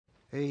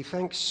Hey,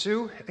 thanks,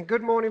 Sue, and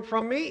good morning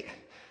from me.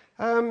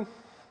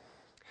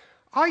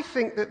 I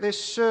think that this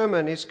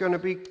sermon is going to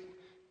be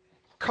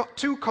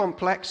too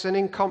complex and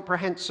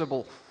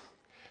incomprehensible.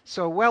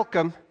 So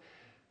welcome.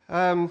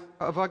 Have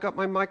I got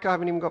my mic? I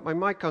haven't even got my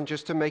mic on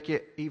just to make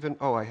it even...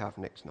 Oh, I have.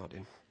 Nick's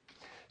nodding.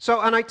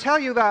 So, and I tell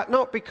you that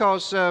not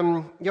because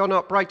you're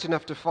not bright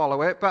enough to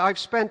follow it, but I've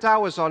spent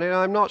hours on it and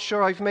I'm not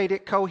sure I've made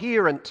it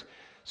coherent.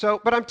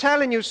 But I'm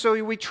telling you,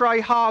 so we try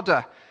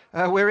harder.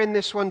 We're in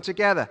this one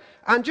together.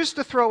 And just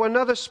to throw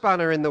another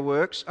spanner in the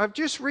works, I've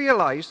just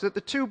realized that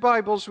the two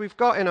Bibles we've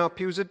got in our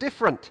pews are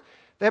different.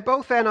 They're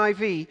both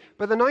NIV,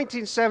 but the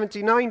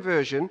 1979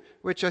 version,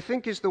 which I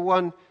think is the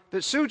one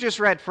that Sue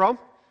just read from,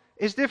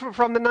 is different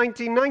from the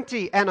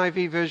 1990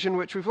 NIV version,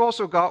 which we've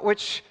also got,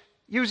 which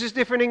uses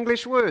different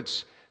English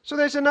words. So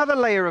there's another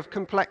layer of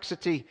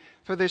complexity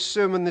for this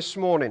sermon this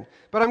morning.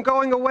 But I'm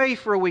going away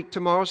for a week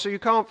tomorrow, so you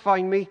can't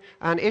find me,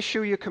 and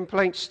issue your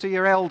complaints to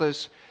your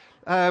elders.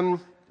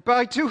 But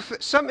I do,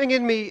 something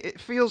in me, it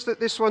feels that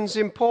this one's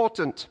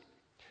important.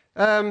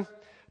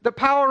 The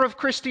power of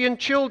Christian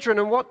children,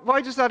 and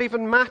why does that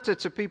even matter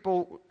to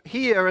people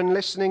here and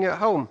listening at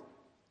home?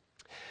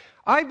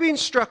 I've been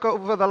struck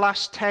over the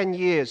last 10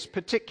 years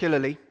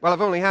particularly, well,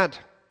 I've only had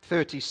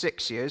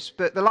 36 years,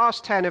 but the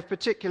last 10 have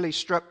particularly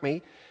struck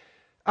me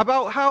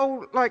about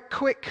how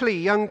quickly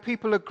young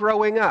people are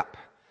growing up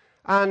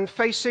and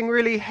facing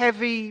really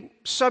heavy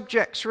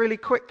subjects really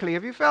quickly.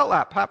 Have you felt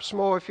that? Perhaps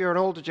more if you're an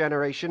older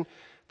generation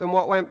than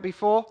what went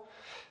before.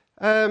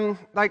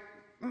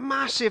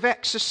 Massive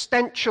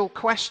existential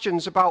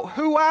questions about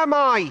who am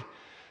I?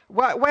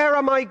 Where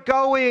am I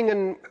going?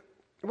 And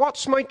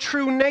what's my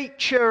true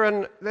nature?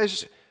 And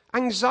there's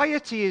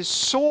anxiety is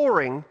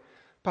soaring,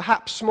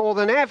 perhaps more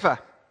than ever.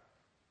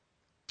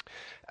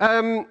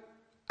 And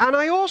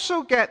I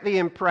also get the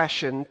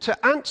impression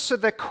to answer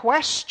the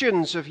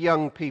questions of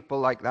young people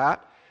like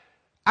that,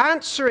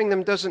 answering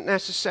them doesn't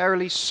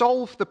necessarily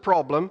solve the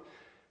problem,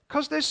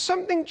 because there's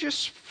something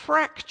just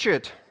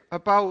fractured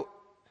about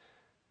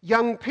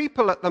young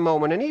people at the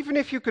moment. And even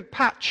if you could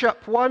patch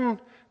up one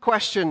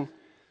question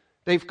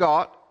they've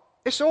got,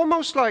 it's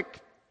almost like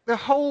the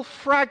whole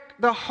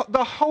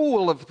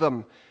of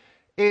them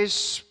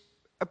is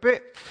a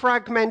bit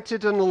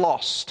fragmented and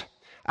lost.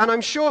 And I'm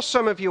sure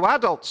some of you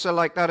adults are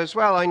like that as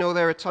well. I know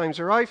there are times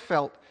where I've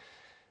felt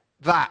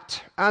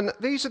that. And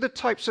these are the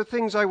types of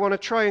things I want to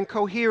try and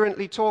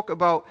coherently talk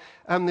about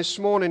this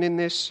morning in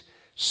this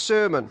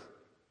sermon.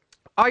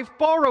 I've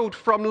borrowed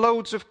from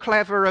loads of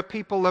cleverer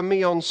people than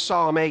me on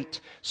Psalm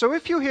 8. So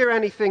if you hear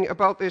anything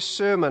about this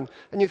sermon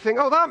and you think,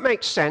 oh, that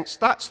makes sense,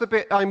 that's the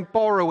bit I'm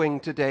borrowing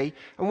today.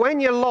 And when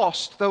you're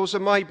lost, those are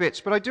my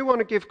bits. But I do want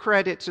to give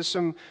credit to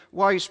some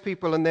wise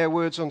people and their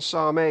words on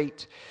Psalm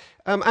 8.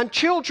 And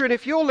children,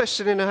 if you're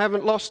listening, I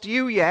haven't lost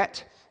you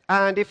yet.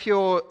 And if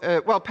you're,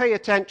 pay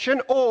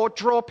attention or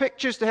draw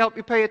pictures to help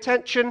you pay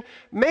attention.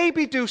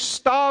 Maybe do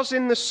stars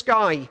in the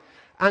sky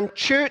and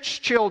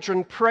church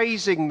children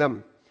praising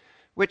them,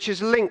 which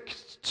is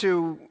linked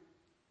to,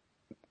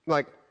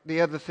 the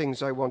other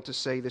things I want to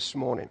say this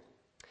morning.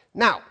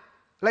 Now,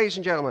 ladies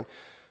and gentlemen,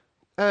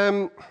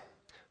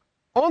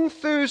 on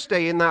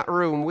Thursday in that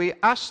room, we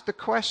asked the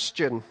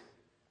question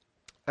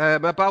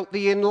about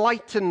the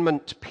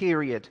Enlightenment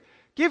period.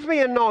 Give me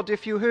a nod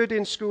if you heard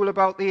in school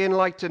about the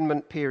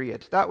Enlightenment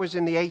period. That was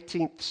in the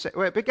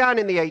 18th, it began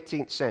in the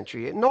 18th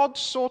century. It nods,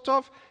 sort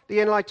of,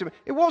 the Enlightenment.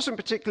 It wasn't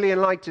particularly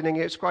enlightening,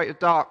 it was quite a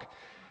dark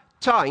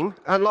time,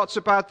 and lots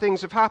of bad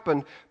things have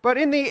happened. But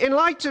in the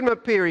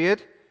Enlightenment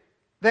period,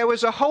 there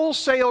was a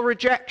wholesale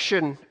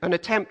rejection, an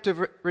attempt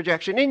of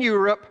rejection in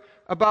Europe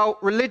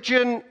about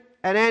religion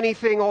and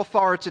anything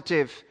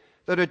authoritative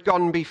that had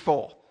gone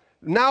before.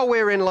 Now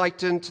we're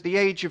enlightened, the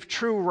age of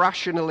true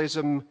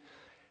rationalism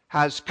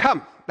has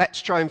come.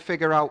 Let's try and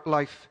figure out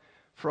life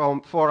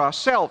for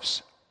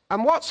ourselves.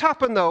 And what's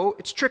happened, though,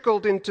 it's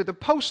trickled into the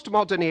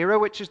postmodern era,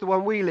 which is the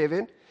one we live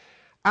in,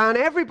 and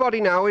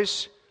everybody now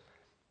is...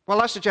 Well,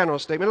 that's a general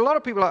statement. A lot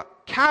of people are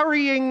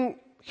carrying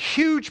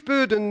huge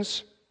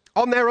burdens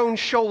on their own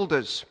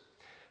shoulders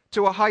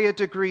to a higher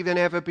degree than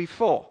ever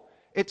before.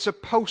 It's a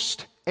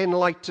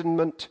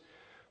post-enlightenment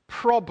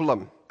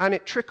problem, and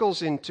it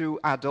trickles into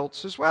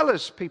adults as well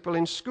as people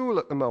in school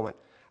at the moment.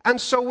 And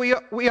so we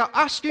are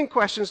asking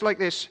questions like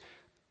this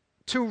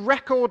to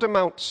record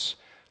amounts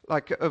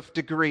of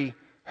degree.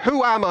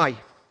 Who am I?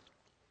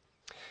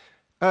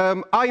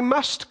 I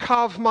must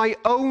carve my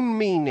own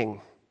meaning,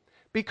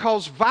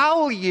 because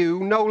value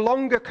no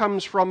longer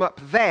comes from up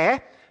there,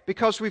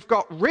 because we've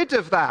got rid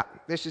of that.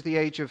 This is the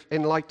age of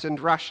enlightened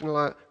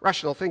rational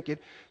thinking.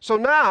 So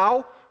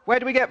now, where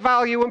do we get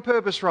value and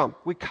purpose from?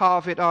 We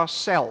carve it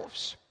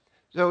ourselves.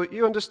 So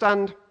you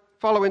understand,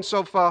 following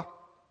so far,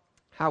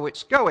 how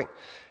it's going.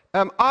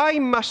 I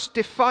must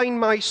define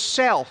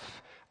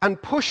myself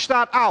and push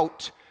that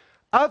out,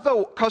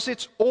 because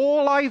it's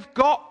all I've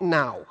got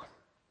now.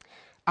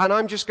 And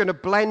I'm just going to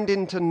blend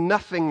into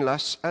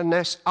nothingness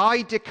unless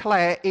I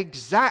declare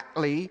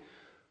exactly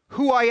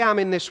who I am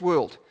in this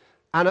world.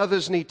 And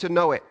others need to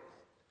know it.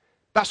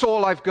 That's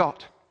all I've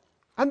got.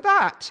 And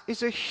that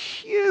is a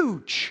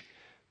huge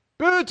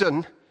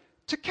burden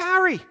to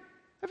carry.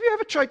 Have you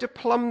ever tried to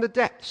plumb the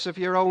depths of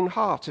your own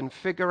heart and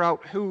figure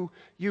out who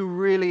you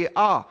really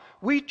are?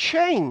 We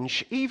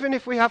change even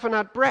if we haven't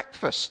had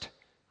breakfast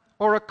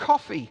or a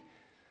coffee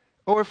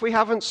or if we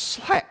haven't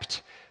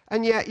slept.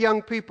 And yet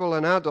young people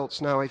and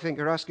adults now, I think,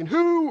 are asking,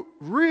 who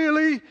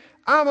really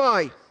am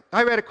I?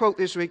 I read a quote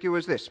this week. It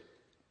was this: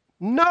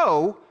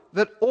 know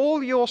that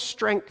all your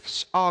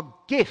strengths are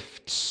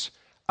gifts,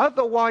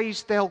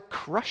 otherwise they'll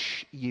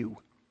crush you.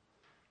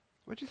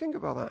 What do you think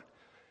about that?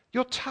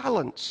 Your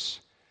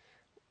talents,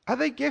 are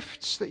they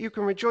gifts that you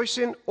can rejoice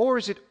in, or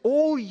is it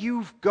all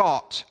you've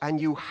got and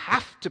you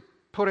have to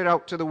put it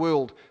out to the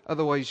world,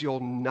 otherwise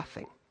you're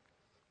nothing?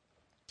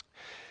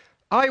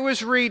 I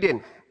was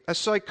reading a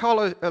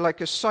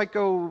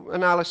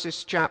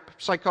psychoanalysis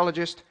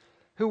psychologist,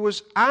 who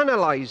was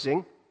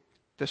analyzing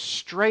the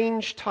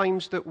strange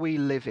times that we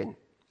live in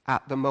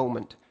at the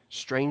moment.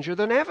 Stranger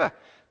than ever,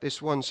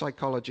 this one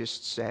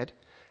psychologist said.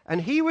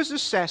 And he was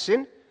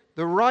assessing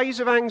the rise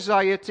of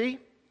anxiety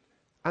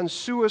and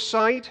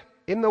suicide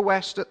in the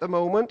West at the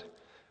moment,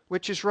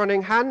 which is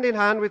running hand in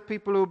hand with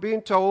people who are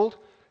being told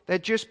they're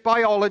just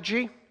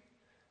biology,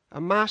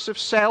 a mass of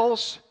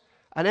cells,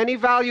 and any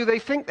value they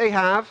think they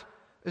have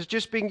has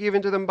just been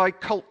given to them by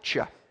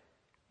culture,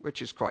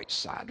 which is quite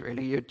sad,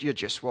 really. You're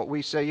just what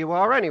we say you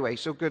are anyway,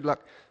 so good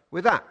luck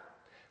with that.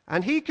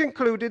 And he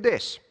concluded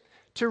this: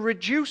 to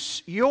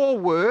reduce your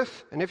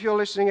worth, and if you're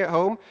listening at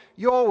home,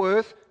 your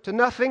worth to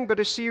nothing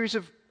but a series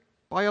of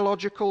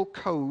biological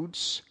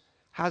codes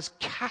has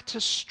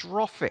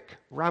catastrophic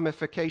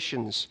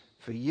ramifications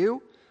for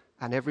you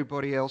and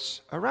everybody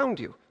else around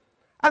you.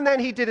 And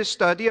then he did a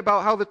study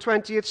about how the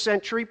 20th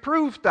century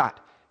proved that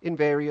in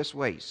various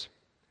ways.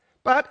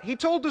 But he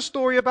told the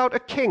story about a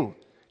king.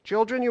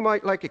 Children, you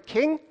might like a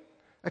king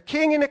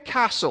in a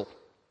castle.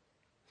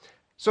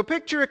 So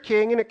picture a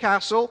king in a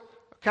castle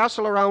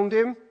around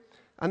him,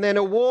 and then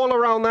a wall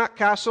around that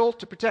castle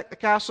to protect the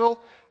castle,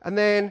 and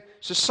then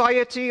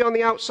society on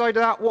the outside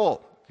of that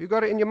wall. Have you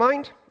got it in your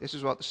mind? This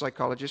is what the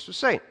psychologist was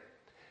saying.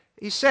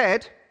 He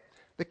said,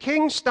 the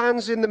king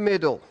stands in the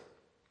middle.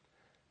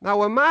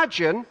 Now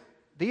imagine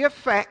the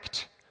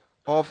effect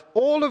of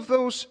all of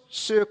those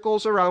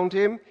circles around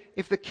him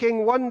if the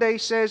king one day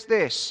says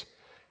this: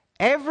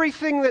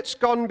 everything that's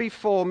gone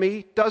before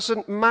me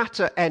doesn't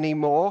matter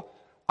anymore.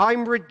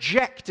 I'm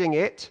rejecting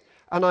it,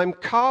 and I'm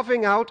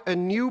carving out a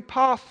new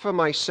path for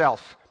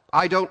myself.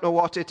 I don't know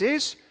what it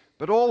is,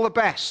 but all the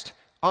best.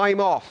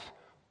 I'm off.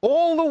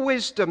 All the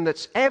wisdom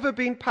that's ever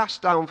been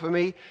passed down for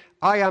me,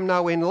 I am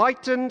now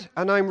enlightened,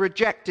 and I'm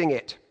rejecting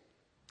it.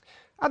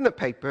 And the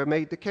paper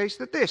made the case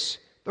that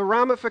the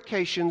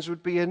ramifications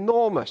would be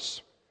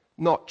enormous,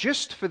 not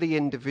just for the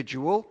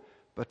individual,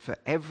 but for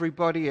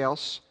everybody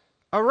else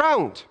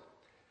around.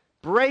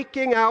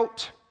 Breaking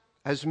out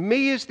as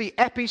me as the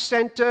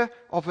epicenter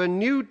of a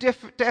new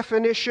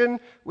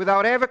definition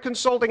without ever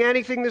consulting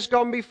anything that's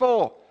gone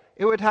before.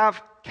 It would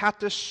have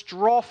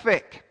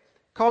catastrophic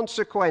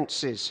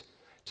consequences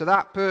to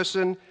that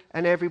person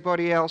and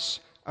everybody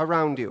else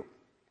around you.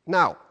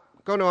 Now,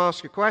 I'm going to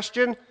ask a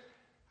question.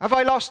 Have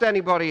I lost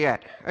anybody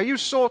yet? Are you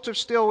sort of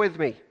still with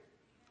me?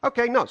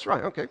 Okay, nods,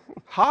 right, okay.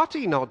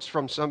 Hearty nods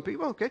from some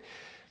people, okay.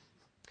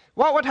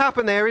 What would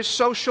happen there is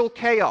social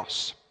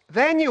chaos.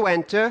 Then you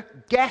enter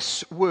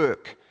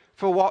guesswork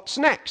for what's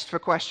next, for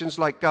questions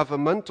like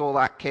government or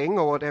that king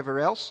or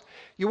whatever else.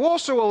 You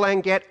also will then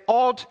get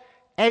odd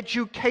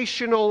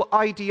educational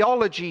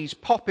ideologies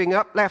popping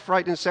up left,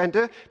 right, and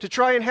center to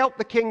try and help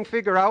the king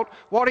figure out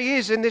what he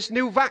is in this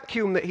new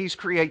vacuum that he's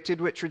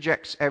created, which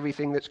rejects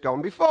everything that's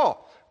gone before.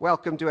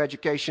 Welcome to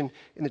education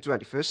in the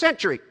 21st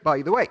century,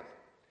 by the way.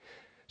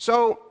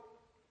 So,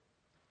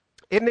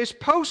 in this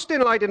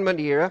post-Enlightenment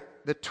era,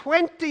 the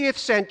 20th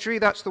century,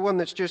 that's the one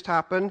that's just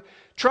happened,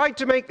 tried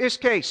to make this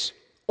case: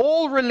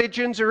 all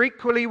religions are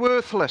equally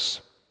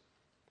worthless.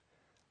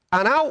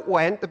 And out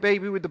went the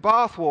baby with the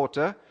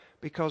bathwater,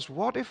 because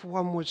what if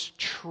one was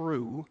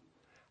true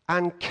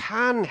and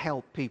can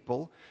help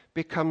people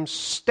become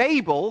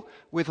stable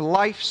with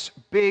life's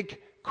big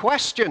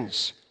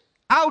questions?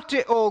 Out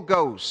it all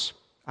goes.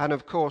 And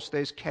of course,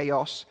 there's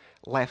chaos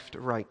left,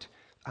 right,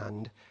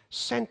 and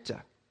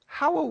center.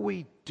 How are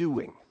we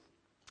doing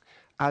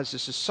as a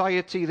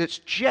society that's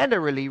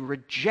generally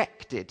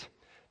rejected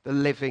the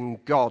living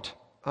God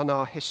and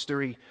our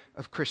history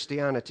of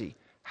Christianity?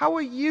 How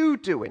are you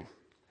doing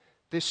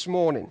this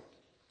morning?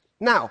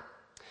 Now,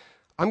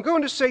 I'm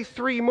going to say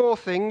three more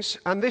things,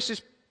 and this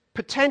is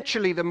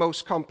potentially the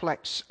most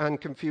complex and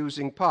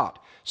confusing part.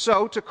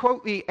 So, to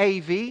quote the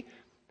AV,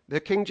 the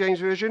King James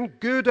Version,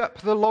 gird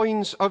up the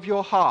loins of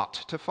your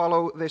heart to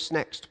follow this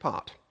next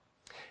part.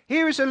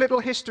 Here is a little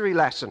history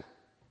lesson,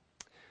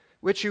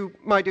 which you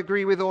might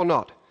agree with or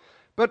not.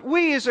 But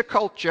we as a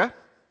culture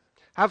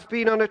have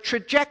been on a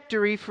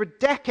trajectory for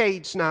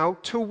decades now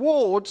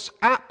towards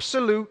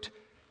absolute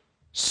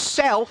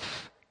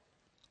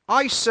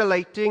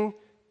self-isolating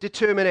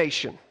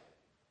determination.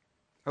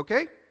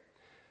 Okay?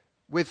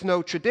 With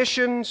no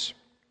traditions,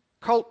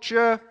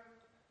 culture,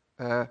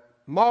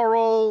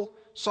 moral,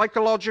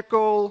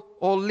 psychological,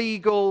 or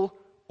legal,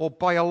 or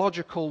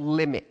biological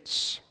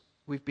limits.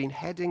 We've been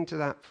heading to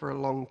that for a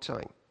long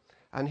time.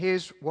 And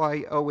here's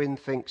why Owen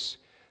thinks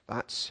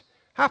that's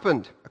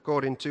happened,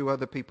 according to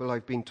other people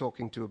I've been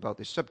talking to about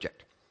this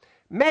subject.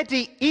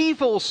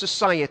 Medieval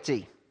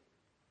society,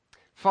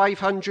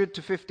 500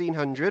 to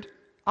 1500,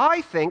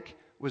 I think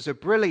was a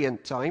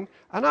brilliant time,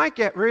 and I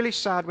get really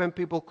sad when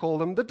people call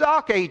them the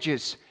Dark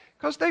Ages,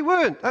 because they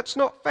weren't. That's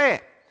not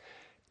fair.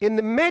 In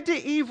the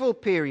medieval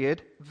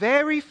period,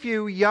 very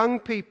few young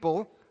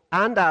people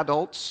and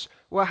adults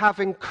were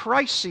having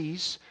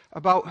crises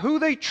about who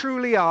they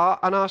truly are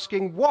and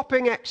asking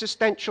whopping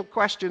existential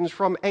questions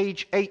from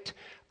age 8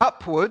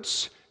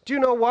 upwards. Do you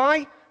know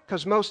why?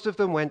 Because most of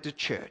them went to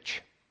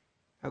church.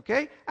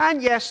 Okay?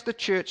 And yes, the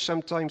church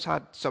sometimes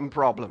had some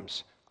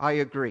problems. I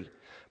agree.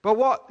 But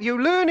what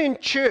you learn in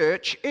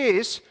church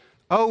is,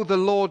 oh, the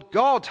Lord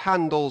God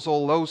handles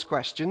all those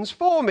questions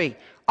for me.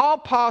 I'll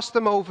pass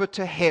them over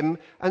to him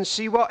and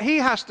see what he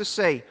has to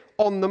say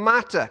on the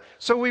matter.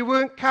 So we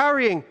weren't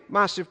carrying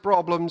massive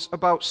problems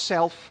about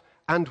self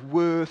and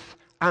worth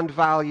and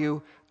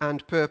value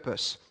and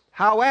purpose.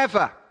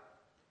 However,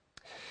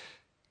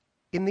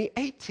 in the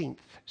 18th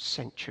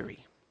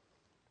century,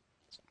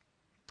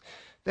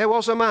 there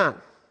was a man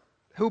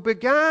who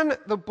began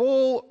the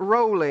ball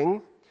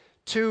rolling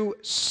to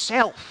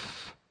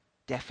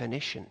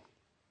self-definition.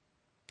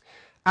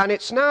 And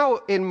it's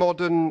now in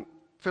modern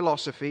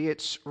philosophy,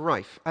 it's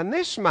rife. And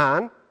this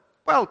man,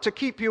 well, to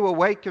keep you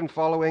awake and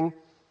following,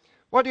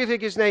 what do you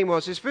think his name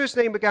was? His first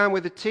name began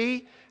with a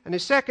T, and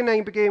his second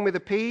name began with a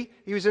P.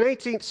 He was an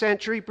 18th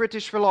century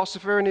British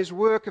philosopher, and his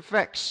work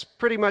affects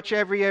pretty much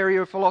every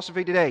area of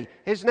philosophy today.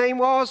 His name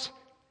was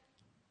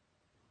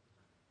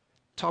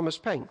Thomas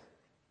Paine.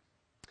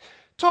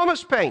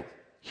 Thomas Paine,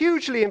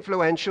 hugely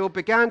influential,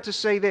 began to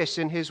say this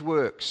in his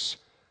works: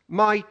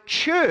 "My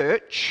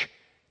church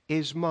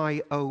is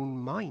my own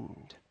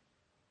mind."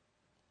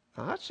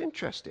 Now, that's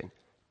interesting.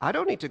 I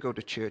don't need to go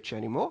to church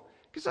anymore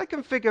because I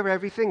can figure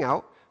everything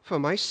out for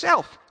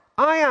myself.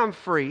 I am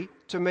free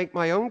to make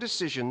my own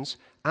decisions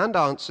and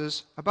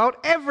answers about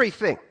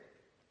everything.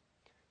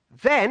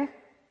 Then,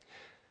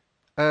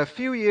 a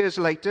few years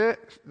later,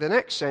 the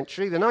next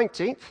century, the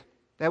 19th,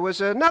 there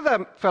was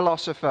another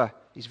philosopher.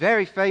 He's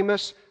very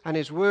famous, and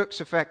his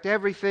works affect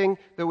everything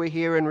that we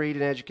hear and read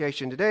in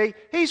education today.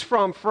 He's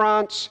from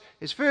France.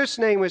 His first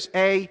name was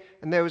A,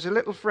 and there was a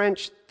little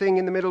French thing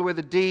in the middle with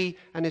a D,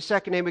 and his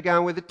second name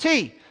began with a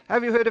T.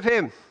 Have you heard of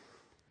him?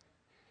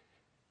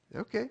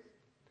 Okay.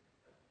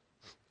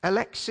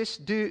 Alexis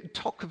de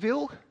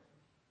Tocqueville.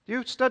 Do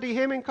you study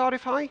him in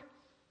Cardiff High?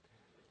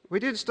 We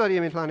did study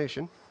him in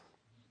Planation.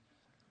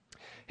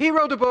 He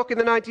wrote a book in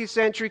the 19th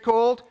century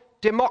called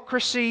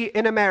Democracy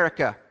in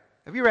America.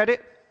 Have you read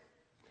it?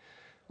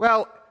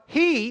 Well,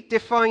 he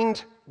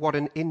defined what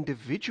an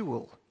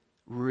individual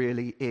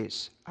really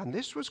is. And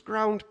this was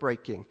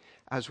groundbreaking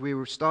as we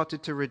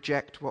started to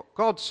reject what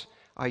God's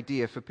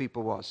idea for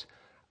people was.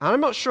 And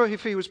I'm not sure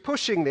if he was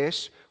pushing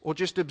this or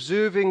just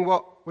observing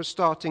what was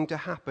starting to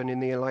happen in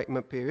the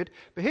Enlightenment period.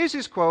 But here's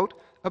his quote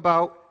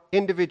about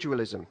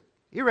individualism.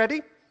 You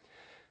ready?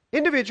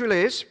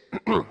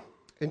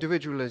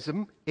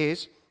 Individualism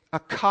is a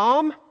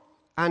calm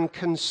and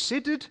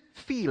considered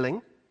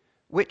feeling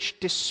which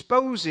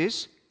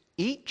disposes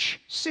each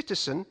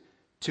citizen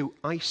to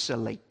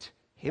isolate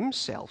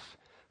himself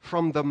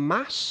from the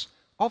mass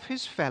of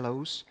his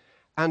fellows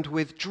and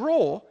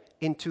withdraw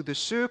into the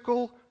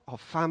circle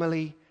of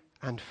family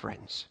and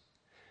friends.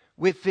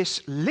 With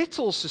this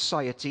little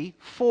society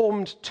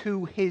formed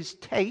to his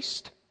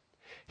taste,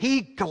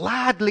 he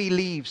gladly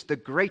leaves the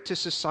greater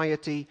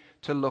society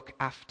to look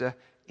after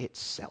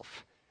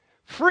itself.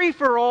 Free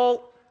for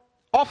all,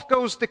 off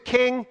goes the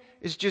king.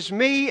 It's just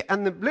me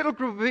and the little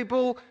group of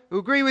people who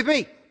agree with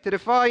me to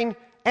define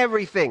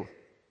everything.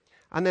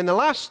 And then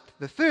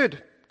the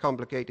third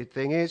complicated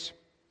thing is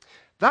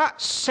that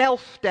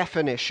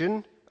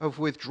self-definition of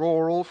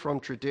withdrawal from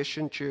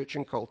tradition, church,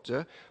 and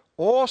culture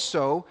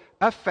also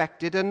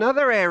affected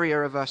another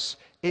area of us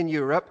in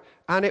Europe,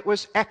 and it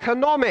was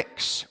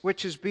economics,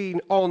 which has been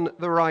on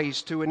the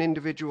rise to an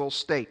individual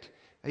state.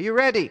 Are you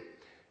ready?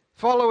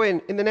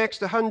 Following in the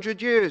next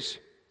 100 years,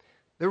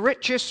 the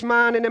richest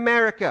man in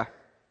America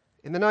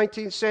in the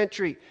 19th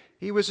century,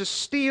 he was a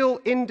steel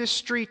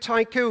industry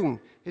tycoon.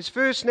 His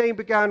first name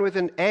began with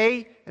an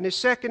A, and his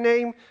second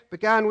name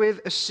began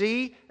with a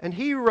C, and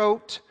he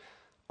wrote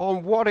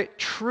on what it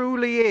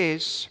truly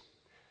is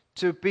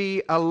to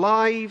be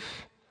alive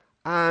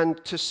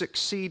and to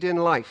succeed in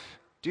life.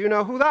 Do you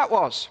know who that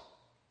was?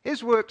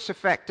 His works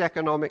affect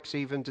economics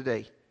even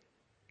today.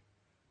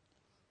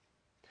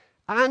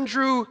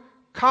 Andrew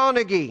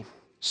Carnegie,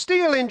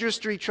 steel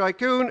industry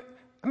tycoon,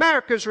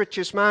 America's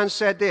richest man,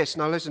 said this.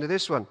 Now listen to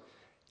this one.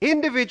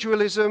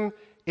 Individualism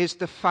is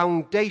the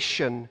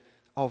foundation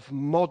of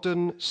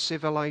modern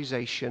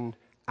civilization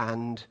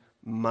and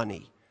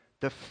money.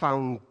 The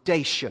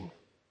foundation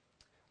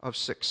of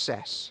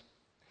success.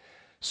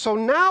 So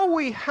now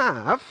we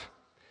have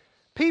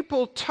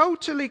People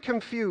totally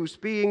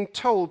confused being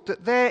told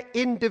that their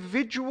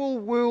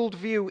individual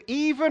worldview,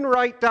 even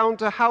right down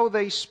to how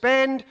they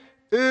spend,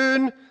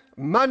 earn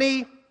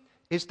money,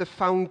 is the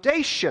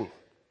foundation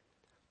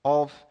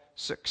of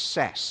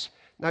success.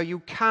 Now, you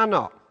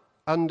cannot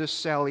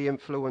undersell the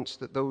influence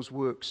that those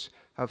works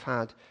have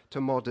had to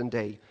modern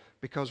day,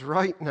 because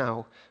right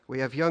now we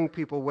have young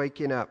people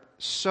waking up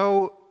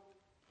so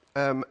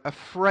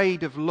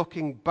afraid of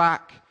looking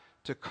back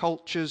to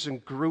cultures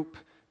and group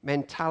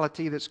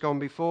mentality that's gone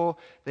before.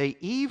 They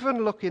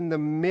even look in the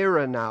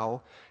mirror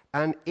now,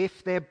 and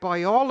if their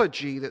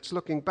biology that's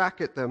looking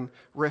back at them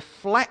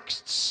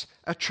reflects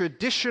a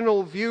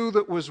traditional view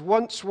that was,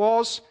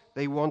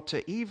 they want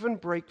to even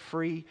break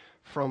free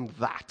from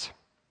that.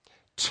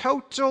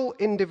 Total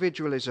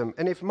individualism.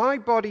 And if my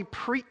body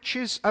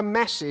preaches a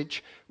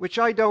message which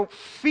I don't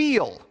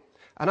feel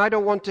and I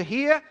don't want to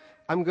hear,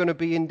 I'm going to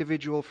be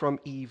individual from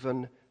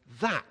even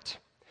that.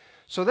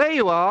 So there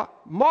you are,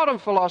 modern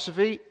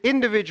philosophy,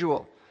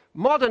 individual,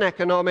 modern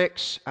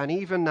economics, and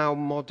even now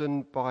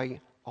modern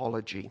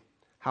biology.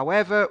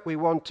 However we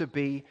want to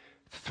be,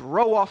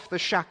 throw off the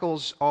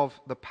shackles of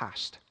the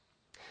past.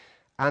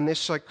 And this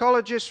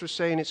psychologist was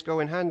saying it's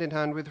going hand in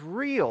hand with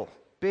real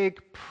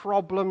big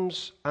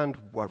problems and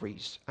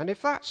worries. And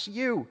if that's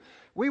you,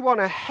 we want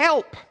to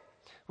help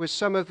with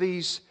some of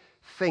these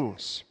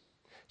things.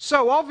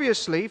 So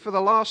obviously, for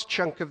the last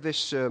chunk of this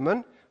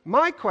sermon,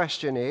 my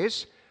question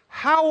is,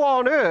 how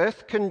on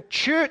earth can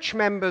church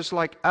members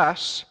like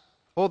us,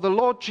 or the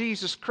Lord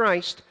Jesus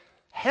Christ,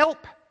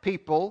 help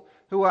people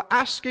who are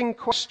asking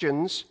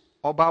questions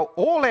about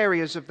all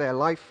areas of their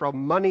life,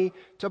 from money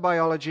to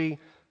biology?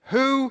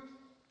 Who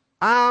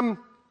am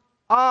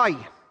I?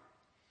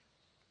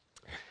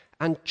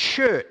 And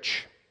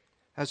church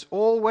has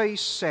always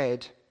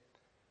said,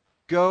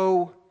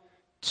 go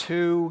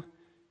to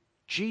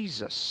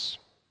Jesus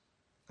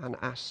and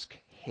ask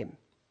him.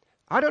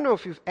 I don't know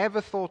if you've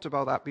ever thought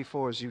about that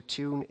before as you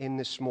tune in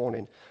this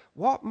morning.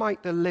 What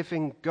might the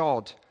living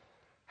God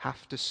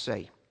have to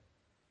say?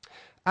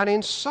 And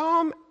in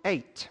Psalm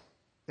 8,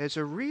 there's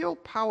a real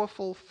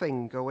powerful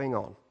thing going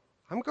on.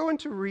 I'm going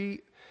to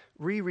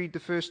reread the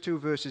first 2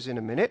 verses in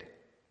a minute,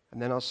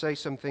 and then I'll say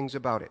some things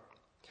about it.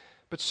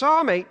 But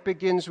Psalm 8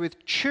 begins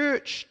with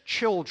church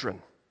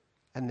children,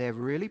 and they're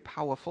really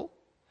powerful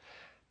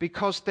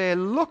because they're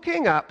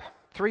looking up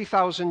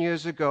 3,000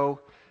 years ago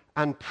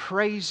and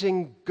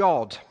praising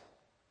God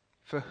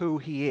for who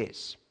he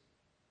is.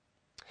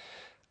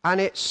 And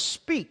it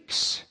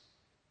speaks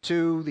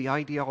to the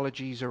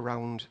ideologies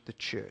around the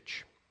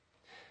church.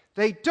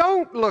 They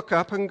don't look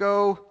up and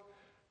go,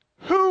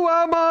 who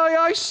am I?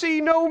 I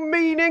see no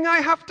meaning. I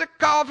have to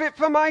carve it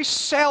for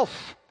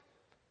myself.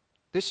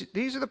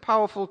 These are the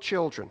powerful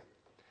children.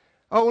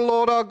 O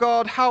Lord our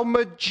God, how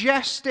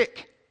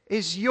majestic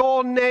is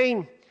your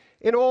name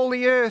in all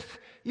the earth.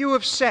 You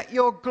have set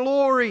your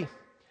glory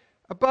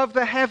above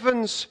the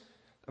heavens,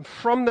 and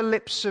from the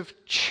lips of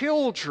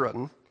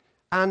children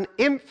and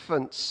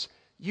infants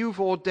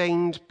you've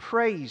ordained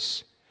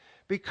praise,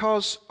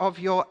 because of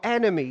your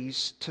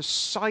enemies to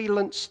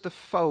silence the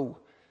foe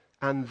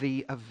and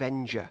the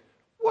avenger.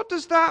 What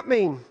does that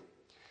mean?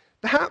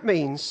 That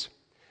means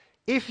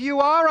if you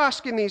are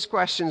asking these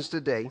questions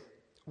today,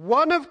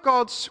 one of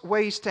God's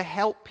ways to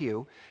help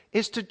you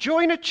is to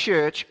join a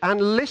church and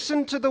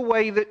listen to the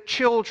way that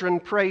children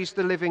praise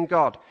the living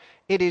God.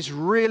 It is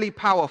really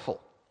powerful.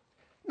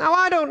 Now,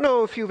 I don't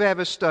know if you've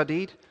ever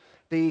studied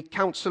the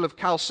Council of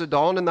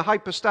Chalcedon and the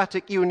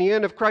hypostatic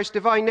union of Christ's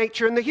divine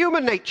nature and the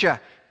human nature.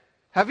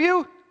 Have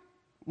you?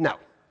 No.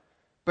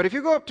 But if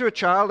you go up to a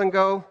child and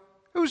go,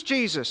 who's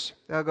Jesus?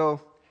 They'll go,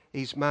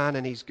 he's man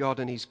and he's God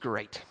and he's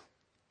great.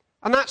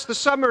 And that's the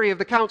summary of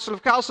the Council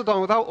of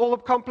Chalcedon without all the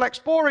complex,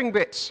 boring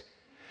bits.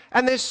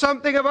 And there's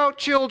something about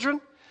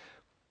children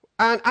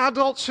and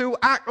adults who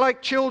act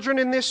like children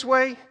in this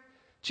way.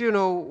 Do you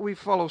know, we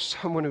follow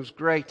someone who's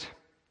great.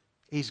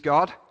 He's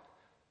God,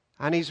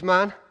 and he's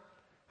man,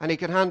 and he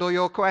can handle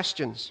your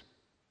questions.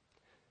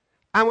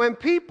 And when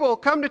people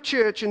come to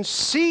church and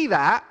see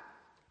that,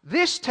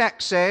 this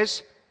text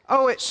says,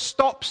 oh, it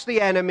stops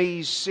the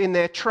enemies in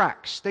their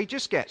tracks. They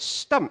just get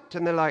stumped,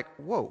 and they're like,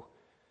 whoa.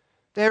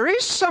 There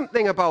is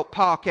something about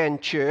Park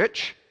End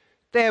Church.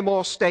 They're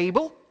more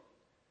stable.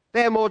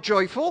 They're more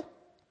joyful.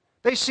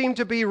 They seem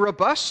to be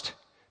robust.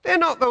 They're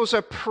not those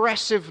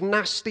oppressive,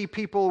 nasty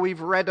people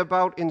we've read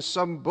about in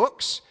some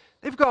books.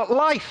 They've got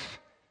life.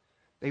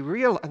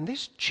 And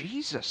this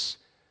Jesus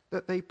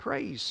that they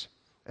praise.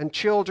 And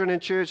children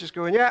in churches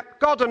going, yeah,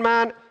 God and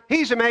man,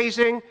 he's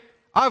amazing.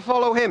 I'll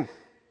follow him.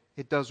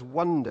 It does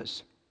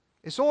wonders.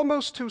 It's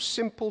almost too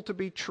simple to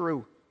be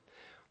true.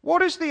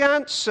 What is the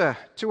answer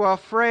to our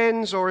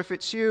friends, or if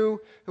it's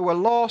you, who are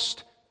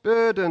lost,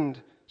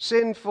 burdened,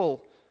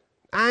 sinful,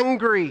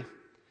 angry?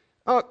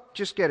 Oh,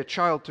 just get a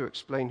child to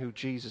explain who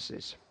Jesus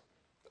is.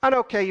 And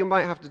okay, you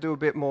might have to do a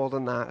bit more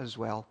than that as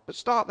well. But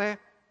start there.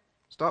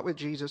 Start with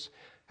Jesus.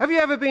 Have you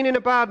ever been in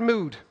a bad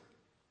mood?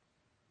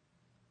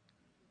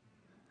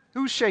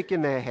 Who's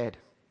shaking their head?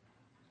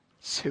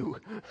 Sue.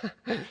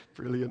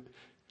 Brilliant.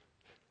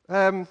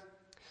 Have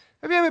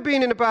you ever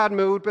been in a bad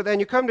mood, but then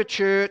you come to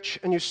church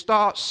and you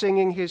start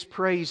singing his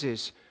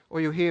praises, or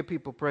you hear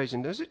people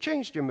praising? Does it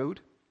change your mood?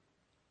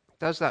 It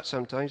does that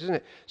sometimes, doesn't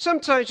it?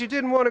 Sometimes you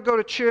didn't want to go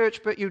to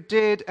church, but you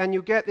did, and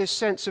you get this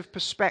sense of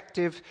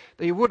perspective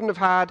that you wouldn't have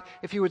had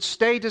if you had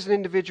stayed as an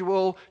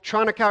individual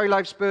trying to carry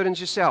life's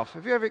burdens yourself.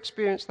 Have you ever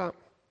experienced that?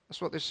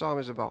 That's what this psalm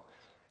is about.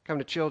 Come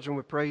to children,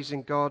 we're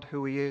praising God,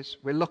 who he is.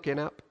 We're looking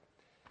up.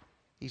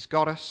 He's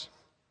got us.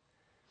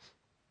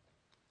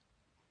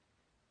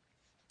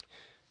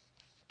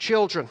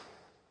 Children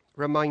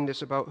remind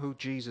us about who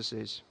Jesus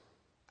is,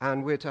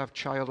 and we're to have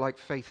childlike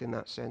faith in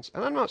that sense.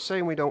 And I'm not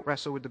saying we don't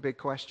wrestle with the big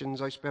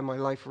questions. I spend my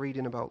life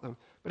reading about them.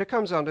 But it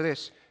comes down to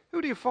this.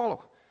 Who do you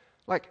follow?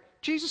 Like,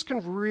 Jesus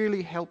can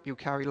really help you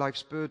carry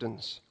life's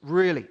burdens,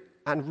 really,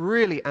 and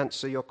really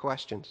answer your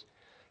questions.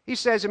 He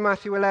says in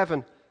Matthew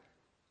 11,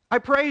 I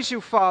praise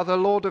you, Father,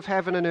 Lord of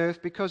heaven and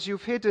earth, because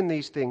you've hidden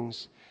these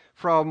things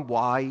from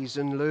wise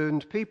and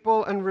learned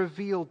people and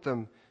revealed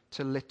them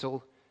to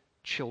little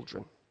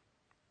children.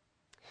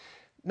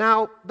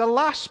 Now, the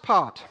last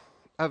part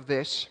of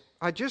this,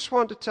 I just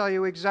want to tell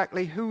you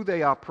exactly who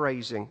they are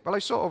praising. Well, I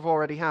sort of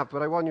already have,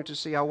 but I want you to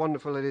see how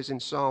wonderful it is in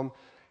Psalm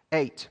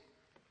 8.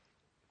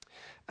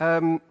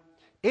 In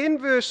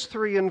verse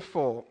 3 and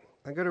 4,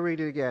 I'm going to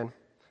read it again.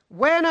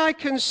 When I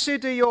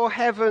consider your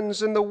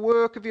heavens and the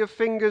work of your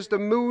fingers, the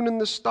moon and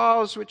the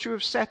stars which you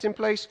have set in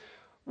place,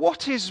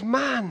 what is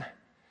man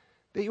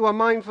that you are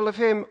mindful of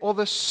him, or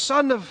the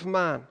son of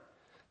man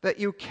that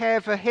you care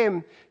for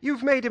him?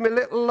 You've made him a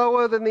little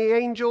lower than the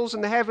angels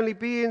and the heavenly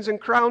beings and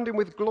crowned him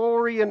with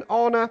glory and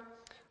honor.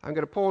 I'm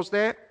going to pause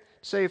there,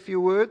 say a few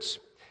words.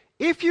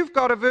 If you've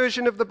got a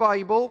version of the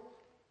Bible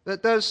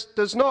that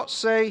does not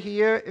say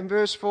here in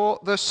verse 4,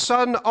 the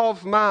Son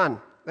of Man,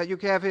 that you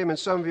care for him, and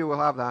some of you will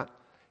have that,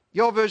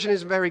 your version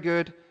isn't very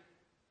good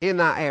in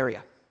that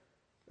area.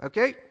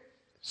 Okay?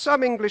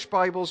 Some English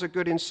Bibles are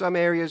good in some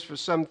areas for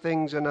some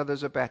things, and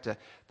others are better.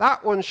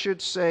 That one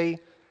should say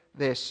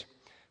this.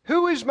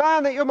 Who is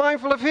man that you're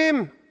mindful of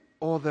him?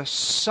 Or the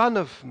Son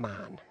of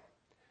Man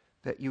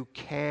that you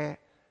care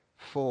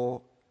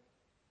for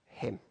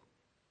him?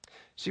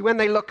 See, when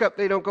they look up,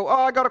 they don't go,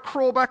 oh, I got to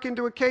crawl back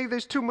into a cave.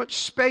 There's too much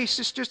space.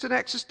 It's just an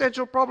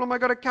existential problem I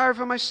got to carry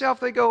for myself.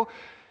 They go,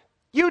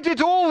 you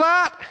did all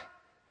that,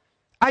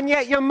 and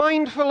yet you're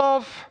mindful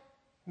of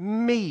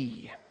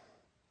me,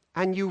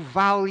 and you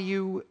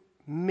value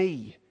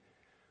me.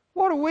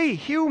 What are we,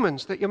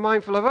 humans, that you're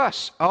mindful of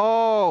us?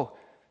 Oh,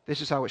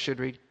 this is how it should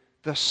read.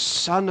 The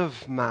Son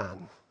of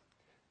Man,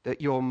 that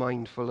you're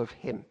mindful of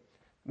him.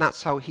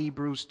 That's how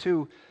Hebrews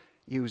 2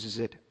 uses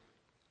it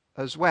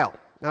as well.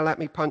 Now let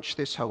me punch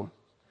this home.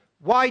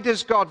 Why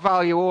does God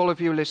value all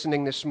of you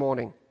listening this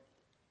morning?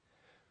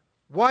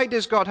 Why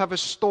does God have a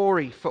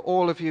story for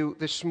all of you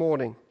this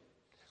morning?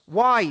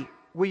 Why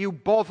were you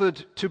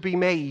bothered to be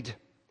made?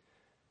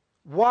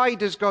 Why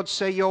does God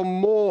say you're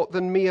more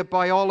than mere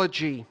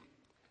biology?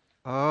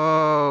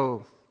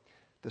 Oh,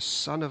 the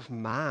Son of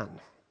Man,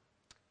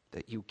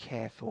 that you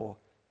care for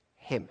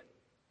him.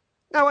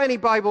 Now, any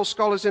Bible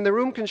scholars in the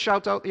room can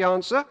shout out the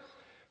answer.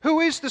 Who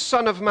is the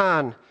Son of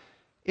Man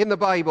in the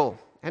Bible?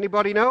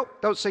 Anybody know?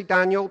 Don't say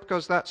Daniel,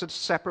 because that's a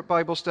separate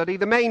Bible study.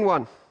 The main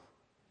one.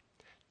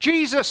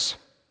 Jesus.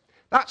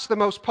 That's the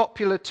most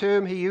popular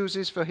term he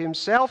uses for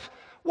himself.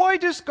 Why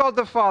does God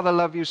the Father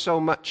love you so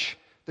much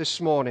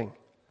this morning?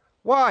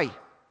 Why?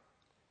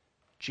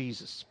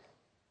 Jesus.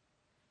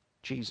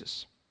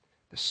 Jesus,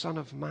 the Son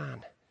of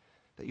Man,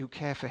 that you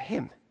care for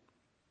him.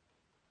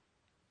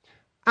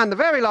 And the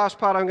very last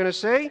part I'm going to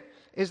say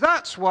is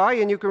that's why,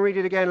 and you can read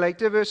it again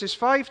later, verses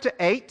 5 to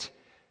 8,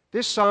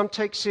 this psalm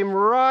takes him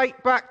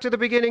right back to the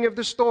beginning of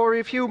the story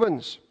of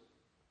humans.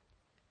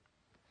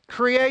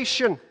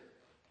 Creation.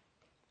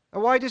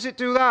 And why does it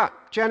do that?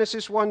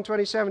 Genesis 1,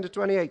 27 to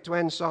 28 to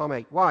end Psalm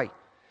 8. Why?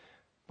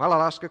 Well,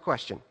 I'll ask a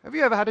question. Have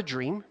you ever had a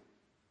dream?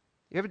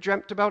 You ever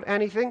dreamt about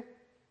anything?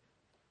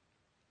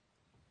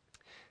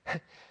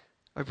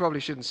 I probably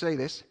shouldn't say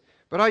this,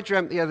 but I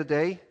dreamt the other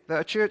day that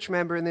a church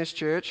member in this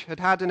church had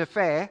had an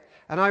affair,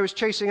 and I was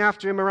chasing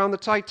after him around the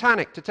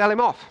Titanic to tell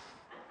him off.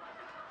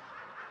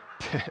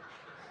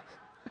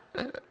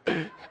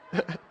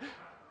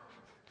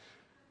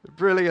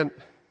 Brilliant.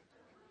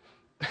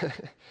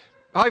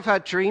 I've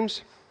had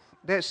dreams.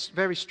 That's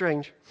very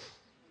strange.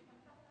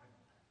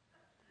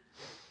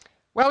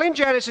 Well, in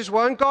Genesis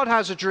 1, God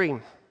has a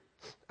dream.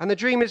 And the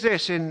dream is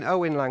this in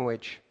Owen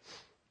language.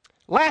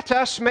 Let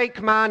us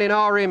make man in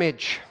our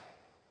image.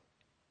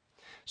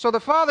 So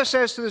the Father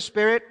says to the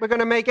Spirit, we're going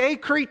to make a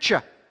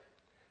creature.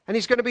 And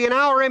he's going to be in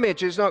our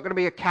image. It's not going to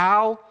be a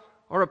cow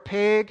or a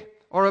pig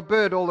or a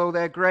bird, although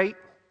they're great.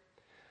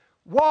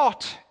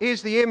 What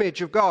is the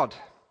image of God?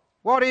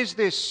 What is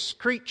this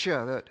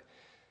creature that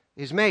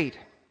is made?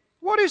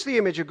 What is the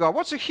image of God?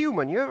 What's a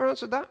human? You ever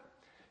answered that?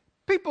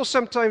 People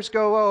sometimes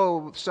go,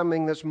 oh,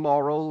 something that's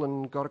moral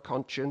and got a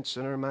conscience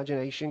and an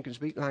imagination, can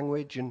speak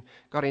language and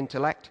got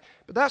intellect.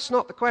 But that's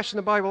not the question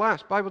the Bible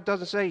asks. The Bible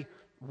doesn't say,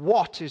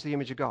 what is the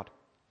image of God?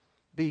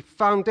 The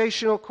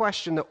foundational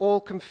question that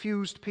all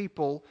confused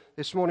people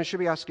this morning should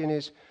be asking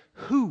is,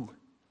 who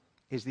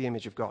is the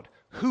image of God?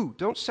 Who?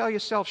 Don't sell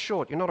yourself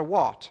short. You're not a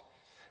what.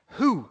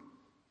 Who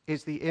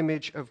is the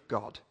image of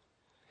God?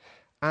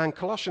 And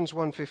Colossians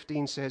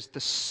 1:15 says, the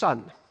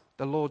Son,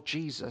 the Lord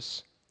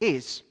Jesus,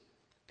 is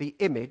the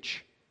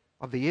image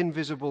of the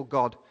invisible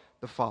God,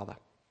 the Father.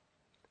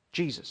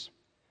 Jesus.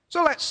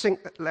 So let's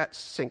sink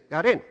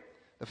that in.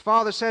 The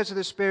Father says to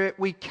the Spirit,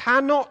 we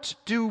cannot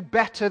do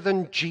better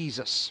than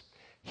Jesus.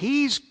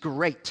 He's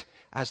great,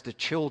 as the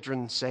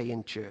children say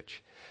in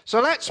church.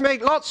 So let's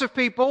make lots of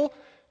people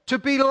to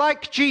be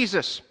like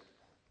Jesus,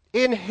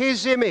 in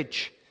his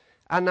image.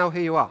 And now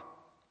here you are.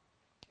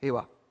 Here you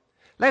are.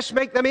 Let's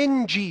make them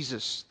in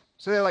Jesus.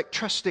 So they're like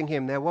trusting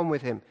him, they're one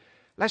with him.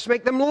 Let's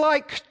make them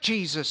like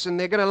Jesus, and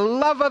they're going to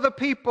love other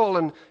people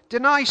and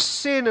deny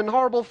sin and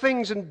horrible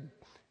things and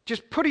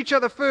just put each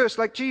other first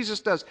like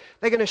Jesus does.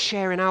 They're going to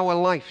share in our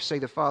life, say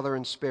the Father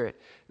and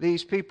Spirit.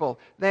 These people,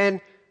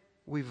 then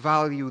we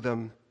value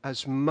them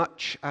as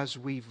much as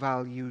we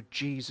value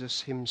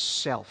Jesus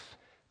himself.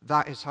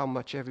 That is how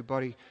much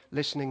everybody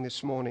listening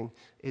this morning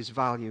is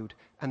valued.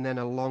 And then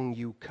along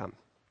you come.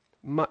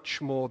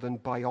 Much more than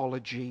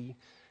biology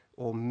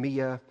or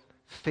mere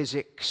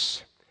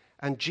physics.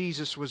 And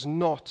Jesus was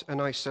not an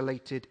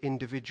isolated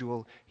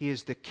individual. He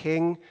is the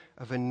King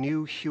of a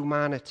new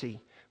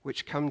humanity,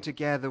 which come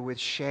together with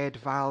shared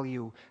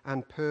value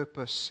and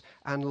purpose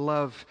and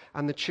love.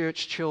 And the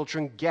church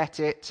children get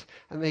it.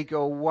 And they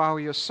go, wow,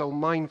 you're so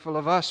mindful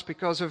of us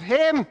because of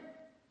him.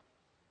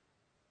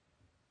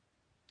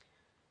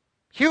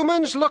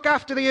 Humans, look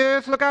after the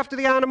earth, look after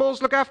the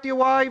animals, look after your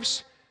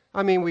wives.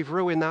 I mean, we've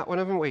ruined that one,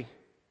 haven't we?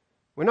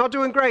 We're not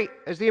doing great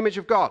as the image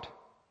of God.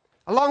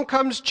 Along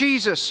comes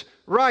Jesus.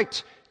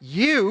 Right,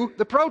 you,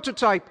 the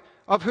prototype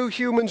of who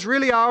humans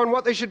really are and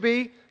what they should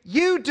be,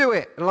 you do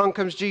it. Along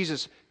comes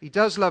Jesus. He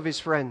does love his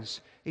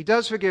friends. He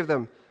does forgive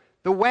them.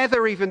 The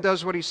weather even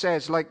does what he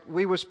says, like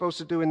we were supposed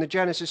to do in the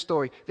Genesis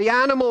story. The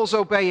animals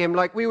obey him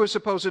like we were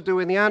supposed to do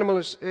in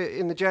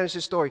the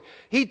Genesis story.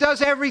 He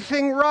does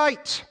everything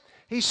right.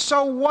 He's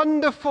so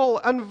wonderful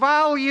and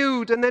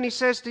valued. And then he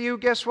says to you,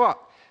 guess what?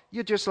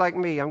 You're just like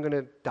me. I'm going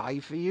to die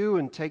for you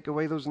and take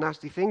away those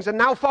nasty things. And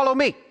now follow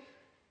me.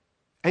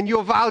 And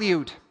you're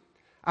valued.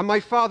 And my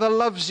Father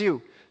loves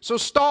you. So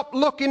stop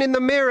looking in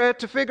the mirror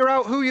to figure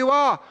out who you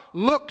are.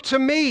 Look to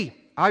me.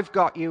 I've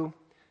got you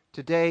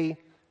today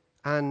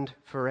and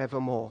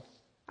forevermore.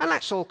 And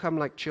let's all come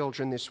like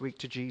children this week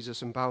to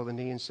Jesus and bow the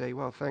knee and say,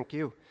 well, thank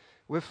you.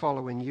 We're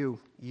following you.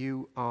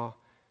 You are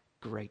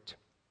great.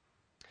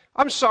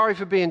 I'm sorry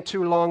for being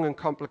too long and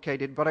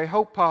complicated, but I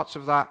hope parts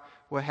of that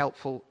were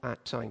helpful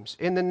at times.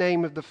 In the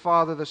name of the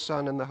Father, the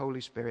Son, and the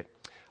Holy Spirit.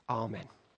 Amen.